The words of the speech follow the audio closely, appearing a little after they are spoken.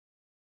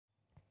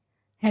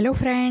Hello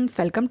friends,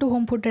 welcome to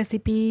home food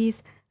recipes.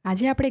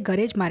 આજે આપણે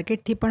ઘરે જ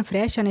માર્કેટથી પણ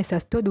ફ્રેશ અને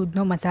સસ્તો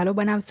દૂધનો મસાલો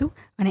બનાવશું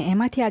અને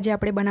એમાંથી આજે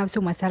આપણે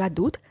બનાવશું મસાલા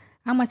દૂધ.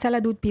 આ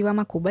મસાલા દૂધ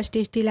પીવામાં ખૂબ જ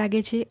ટેસ્ટી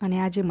લાગે છે અને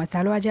આ જે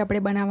મસાલો આજે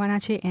આપણે બનાવવાના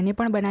છે એને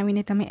પણ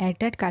બનાવીને તમે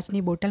એરટાઇટ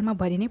કાચની બોટલમાં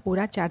ભરીને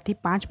પૂરા 4 થી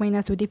 5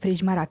 મહિના સુધી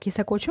ફ્રીજમાં રાખી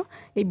શકો છો.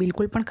 એ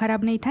બિલકુલ પણ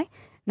ખરાબ નહીં થાય.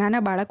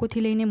 નાના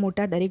બાળકોથી લઈને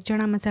મોટા દરેક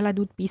જણા મસાલા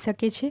દૂધ પી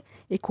શકે છે.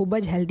 એ ખૂબ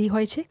જ હેલ્ધી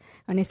હોય છે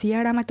અને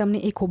શિયાળામાં તમને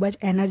એ ખૂબ જ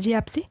એનર્જી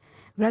આપશે.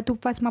 વ્રત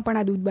ઉપવાસમાં પણ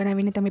આ દૂધ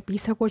બનાવીને તમે પી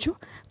શકો છો.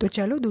 તો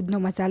ચલો દૂધનો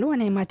મસાલો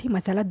અને એમાંથી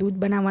મસાલા દૂધ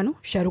બનાવવાનું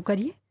શરૂ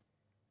કરીએ.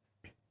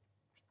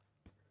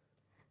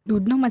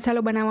 દૂધનો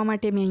મસાલો બનાવવા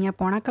માટે મેં અહીંયા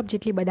 1/4 કપ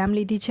જેટલી બદામ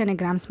લીધી છે અને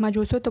ગ્રામ્સમાં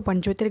જોશો તો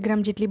 75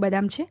 ગ્રામ જેટલી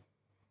બદામ છે.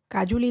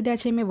 કાજુ લીધા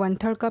છે મેં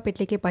 1/3 કપ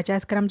એટલે કે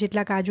 50 ગ્રામ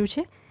જેટલા કાજુ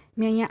છે.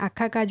 મેં અહીંયા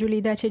આખા કાજુ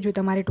લીધા છે. જો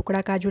તમારે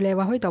ટુકડા કાજુ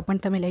લેવા હોય તો પણ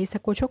તમે લઈ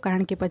શકો છો,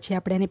 કારણ કે પછી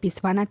આપણે એને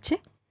પીસવાના જ છે.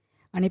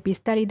 અને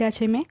પિસ્તા લીધા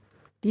છે મેં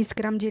 30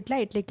 ગ્રામ જેટલા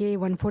એટલે કે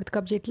 1/4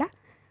 કપ જેટલા.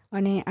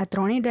 અને આ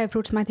ત્રણેય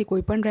ડ્રાયફ્રૂટ્સમાંથી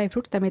કોઈ પણ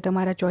ડ્રાયફ્રૂટ્સ તમે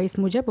તમારા ચોઈસ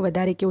મુજબ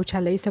વધારે કે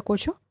ઓછા લઈ શકો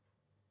છો.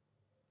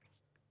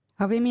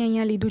 હવે મેં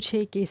અહીંયા લીધું છે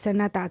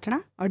કેસરના તાતણા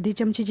અડધી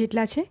ચમચી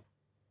જેટલા છે.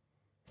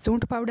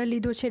 સૂંઠ પાવડર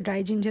લીધો છે,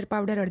 ડ્રાય જિંજર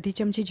પાવડર અડધી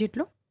ચમચી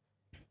જેટલો.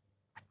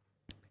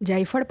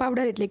 જાયફળ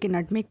પાવડર એટલે કે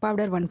નટમેગ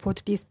પાવડર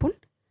 1/4 ટીસ્પૂન.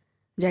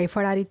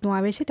 જાયફળ આ રીતનું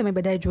આવે છે, તમે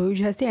બધાએ જોયું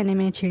જ હશે અને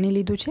મેં છીણી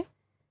લીધું છે.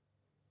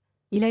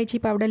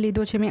 ઇલાયચી પાવડર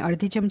લીધો છે મેં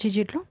અડધી ચમચી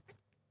જેટલો.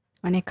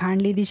 અને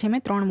ખાંડ લીધી છે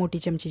મેં 3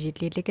 મોટી ચમચી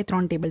જેટલી એટલે કે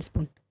 3 ટેબલ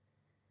સ્પૂન.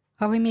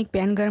 હવે મેં એક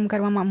પેન ગરમ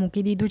કરવામાં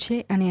મૂકી દીધું છે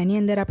અને એની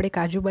અંદર આપણે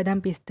કાજુ બદામ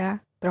પિસ્તા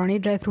ત્રણેય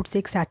ડ્રાયફ્રૂટ્સ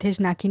એક સાથે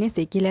જ નાખીને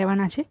શેકી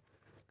લેવાના છે.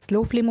 સ્લો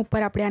ફ્લેમ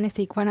ઉપર આપણે આને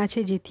શેકવાના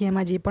છે, જેથી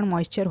એમાં જે પણ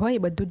મોઇશ્ચર હોય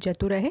એ બધું જ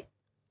જતું રહે.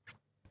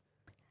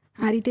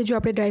 આ રીતે જો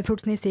આપણે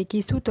ડ્રાયફ્રૂટ્સને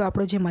શેકીશું તો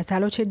આપણો જે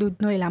મસાલો છે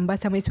દૂધનો એ લાંબા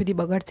સમય સુધી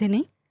બગડશે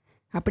નહીં.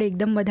 આપણે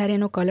એકદમ વધારે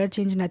એનો કલર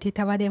ચેન્જ નથી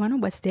થવા દેવાનો,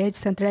 બસ સહેજ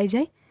સંતળાઈ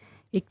જાય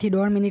 1 થી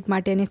 1.5 મિનિટ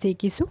માટે એને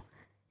શેકીશું.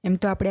 એમ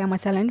તો આપણે આ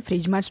મસાલાને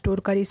ફ્રીજમાં જ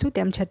સ્ટોર કરીશું,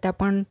 તેમ છતાં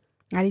પણ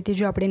આ રીતે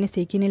જો આપણે એને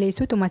શેકીને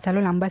લઈશું તો મસાલો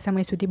લાંબા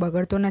સમય સુધી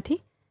બગડતો નથી.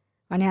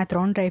 અને આ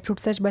 3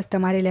 ડ્રાયફ્રૂટ્સ જ બસ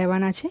તમારે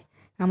લેવાના છે.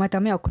 આમાં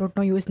તમે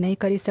અખરોટનો યુઝ નહીં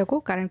કરી શકો,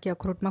 કારણ કે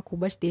અખરોટમાં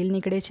ખૂબ જ તેલ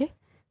નીકળે છે,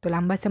 તો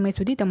લાંબા સમય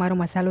સુધી તમારો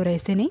મસાલો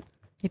રહેશે નહીં.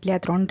 એટલે આ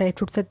 3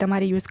 ડ્રાયફ્રૂટ્સ જ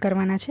તમારે યુઝ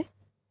કરવાના છે.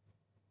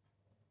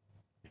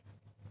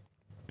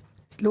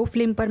 સ્લો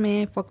ફ્લેમ પર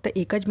મેં ફક્ત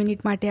 1 જ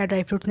મિનિટ માટે આ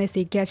ડ્રાયફ્રૂટ્સને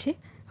શેક્યા છે.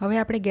 હવે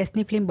આપણે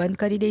ગેસની ફ્લેમ બંધ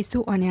કરી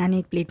દઈશું અને આને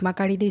એક પ્લેટમાં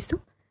કાઢી દઈશું.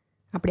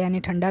 આપણે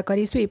આને ઠંડા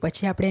કરીશું, એ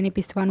પછી આપણે એને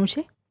પીસવાનું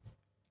છે.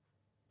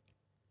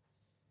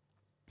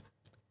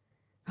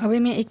 હવે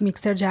મેં એક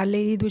મિક્સર જાર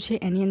લઈ લીધું છે.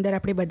 એની અંદર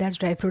આપણે બધા જ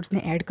ડ્રાયફ્રૂટ્સને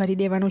એડ કરી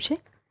દેવાનું છે.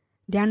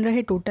 ધ્યાન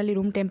રહે ટોટલી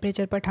રૂમ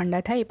ટેમ્પરેચર પર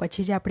ઠંડા થાય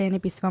પછી જ આપણે એને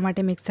પીસવા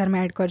માટે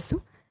મિક્સરમાં એડ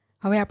કરીશું.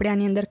 હવે આપણે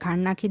આની અંદર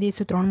ખાંડ નાખી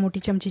દઈશું 3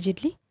 મોટી ચમચી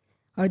જેટલી.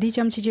 અડધી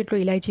ચમચી જેટલો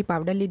ઇલાયચી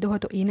પાવડર લીધો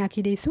હતો એ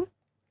નાખી દઈશું.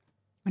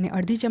 અને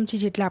અડધી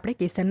ચમચી જેટલા આપણે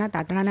કેસરના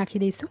તાતણા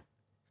નાખી દઈશું.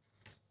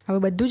 હવે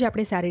બધું જ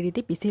આપણે સારી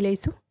રીતે પીસી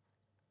લઈશું.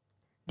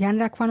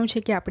 ધ્યાન રાખવાનું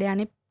છે કે આપણે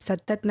આને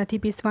સતત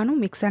નથી પીસવાનું,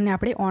 મિક્સરને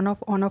આપણે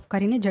ઓન ઓફ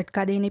કરીને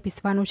ઝટકા દઈને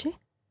પીસવાનું છે.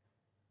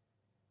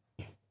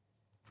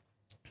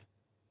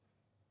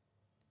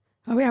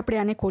 હવે આપણે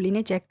આને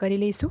ખોલીને ચેક કરી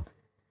લઈશું.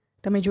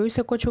 તમે જોઈ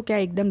શકો છો કે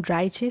આ એકદમ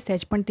ડ્રાય છે,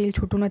 સહેજ પણ તેલ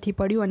છૂટું નથી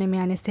પડ્યું અને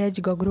મેં આને સહેજ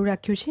ગગરું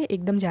રાખ્યું છે,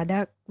 એકદમ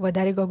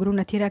વધારે ગગરું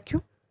નથી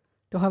રાખ્યું.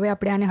 તો હવે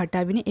આપણે આને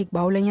હટાવીને એક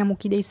બાઉલ અહીંયા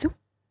મૂકી દઈશું.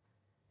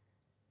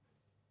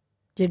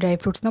 જે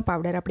ડ્રાયફ્રૂટ્સનો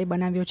પાવડર આપણે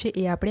બનાવ્યો છે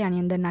એ આપણે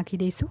આની અંદર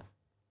નાખી દઈશું.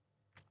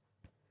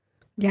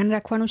 ધ્યાન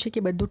રાખવાનું છે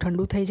કે બધું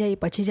ઠંડુ થઈ જાય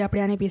એ પછી જ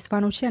આપણે આને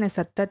પીસવાનું છે અને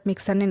સતત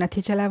મિક્સરને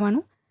નથી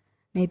ચલાવવાનું,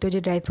 નહીં તો જે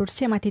ડ્રાયફ્રૂટ્સ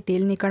છે એમાંથી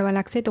તેલ નીકળવા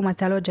લાગશે તો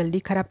મસાલો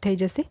જલ્દી ખરાબ થઈ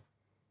જશે.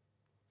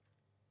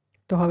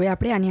 તો હવે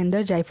આપણે આની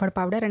અંદર જાયફળ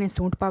પાવડર અને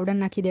સૂંઠ પાવડર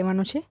નાખી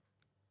દેવાનો છે.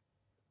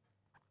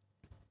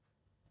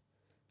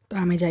 તો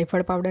અમે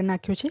જાયફળ પાવડર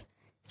નાખ્યો છે.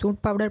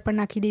 સૂંઠ પાવડર પણ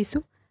નાખી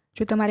દઈશું.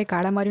 જો તમારે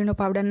કાળા મરીનો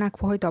પાવડર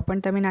નાખવો હોય તો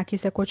પણ તમે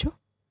નાખી શકો છો.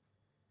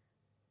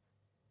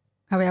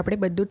 હવે આપણે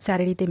બધું જ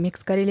સારી રીતે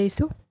મિક્સ કરી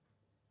લઈશું.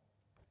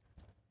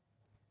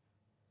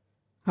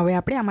 હવે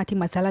આપણે આમાંથી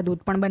મસાલા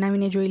દૂધ પણ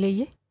બનાવીને જોઈ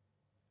લઈએ.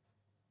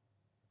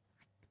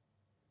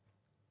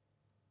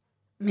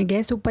 મેં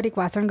ગેસ ઉપર એક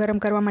વાસણ ગરમ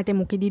કરવા માટે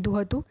મૂકી દીધું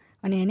હતું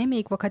અને એને મેં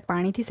એક વખત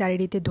પાણીથી સારી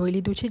રીતે ધોઈ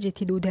લીધું છે,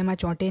 જેથી દૂધ એમાં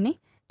ચોંટે નહીં.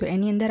 તો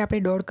એની અંદર આપણે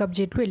 1.5 કપ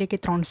જેટલું એટલે કે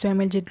 300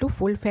 ml જેટલું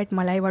ફૂલ ફેટ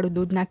મલાઈવાળું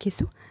દૂધ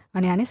નાખીશું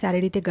અને આને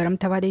સારી રીતે ગરમ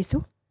થવા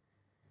દઈશું.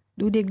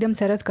 દૂધ એકદમ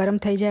સરસ ગરમ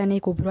થઈ જાય અને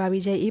એક ઉભરો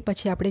આવી જાય એ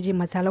પછી આપણે જે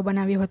મસાલો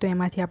બનાવ્યો હતો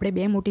એમાંથી આપણે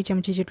 2 મોટી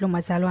ચમચી જેટલો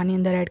મસાલો આની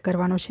અંદર એડ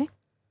કરવાનો છે.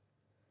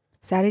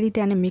 સારી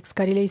રીતે આને મિક્સ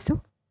કરી લઈશું.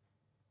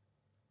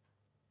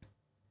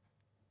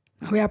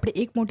 હવે આપણે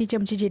 1 મોટી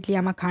ચમચી જેટલી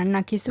આમાં ખાંડ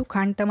નાખીશું.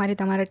 ખાંડ તમારે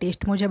તમારા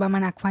ટેસ્ટ મુજબ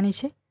આમાં નાખવાની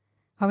છે.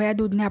 હવે આ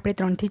દૂધને આપણે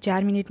 3 થી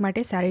 4 મિનિટ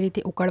માટે સારી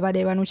રીતે ઉકળવા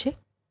દેવાનું છે.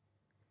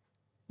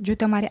 જો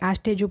તમારે આ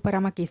સ્ટેજ ઉપર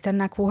આમાં કેસર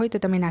નાખવું હોય તો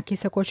તમે નાખી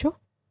શકો છો.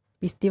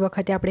 પીસતી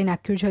વખતે આપણે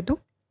નાખ્યું જ હતું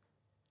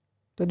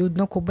તો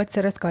દૂધનો ખૂબ જ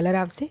સરસ કલર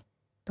આવશે.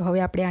 તો હવે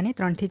આપણે આને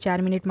 3 થી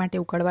 4 મિનિટ માટે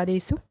ઉકળવા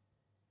દઈશું.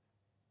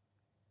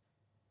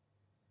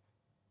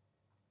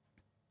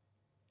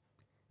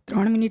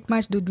 ત્રણ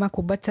મિનિટમાં જ દૂધમાં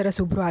ખૂબ જ સરસ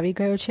ઉભરો આવી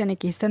ગયો છે અને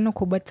કેસરનો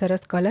ખૂબ જ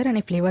સરસ કલર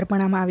અને ફ્લેવર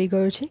પણ આમાં આવી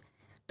ગયો છે.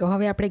 તો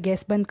હવે આપણે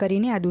ગેસ બંધ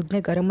કરીને આ દૂધને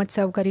ગરમ જ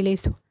સર્વ કરી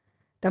લઈશું.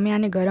 તમે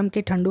આને ગરમ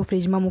કે ઠંડુ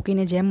ફ્રીજમાં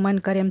મૂકીને જેમ મન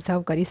કરે એમ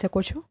સર્વ કરી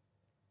શકો છો.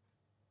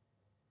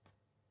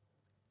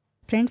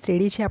 ફ્રેન્ડ્સ,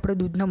 રેડી છે આપણો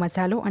દૂધનો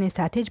મસાલો અને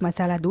સાથે જ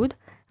મસાલા દૂધ.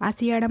 આ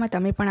શિયાળામાં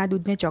તમે પણ આ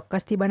દૂધને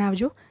ચોક્કસથી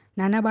બનાવજો.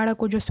 નાના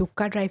બાળકો જો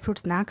સૂકા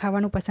ડ્રાયફ્રૂટ્સ ના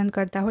ખાવાનું પસંદ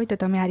કરતા હોય તો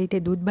તમે આ રીતે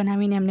દૂધ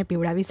બનાવીને એમને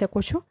પીવડાવી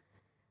શકો છો.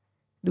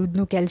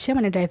 દૂધનું કેલ્શિયમ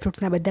અને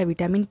ડ્રાયફ્રૂટ્સના બધા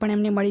વિટામિન પણ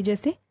એમને મળી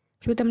જશે.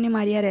 જો તમને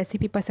મારી આ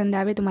રેસીપી પસંદ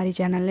આવે તો મારી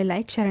ચેનલને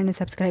લાઇક, શેર અને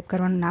સબસ્ક્રાઇબ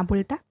કરવાનું ના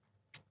ભૂલતા.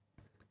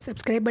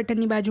 સબસ્ક્રાઇબ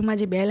બટનની બાજુમાં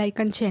જે બેલ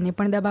આઇકન છે એને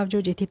પણ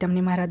દબાવજો, જેથી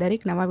તમને મારા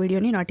દરેક નવા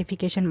વિડીયોની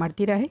નોટિફિકેશન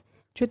મળતી રહે.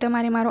 જો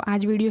તમારે મારો આ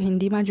જ વિડીયો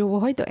હિન્દીમાં જોવો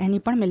હોય તો એની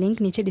પણ મેં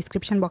લિંક નીચે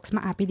ડિસ્ક્રિપ્શન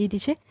બોક્સમાં આપી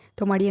દીધી છે.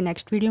 તો મળીએ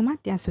નેક્સ્ટ વિડીયોમાં.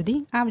 ત્યાં સુધી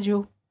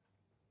આવજો.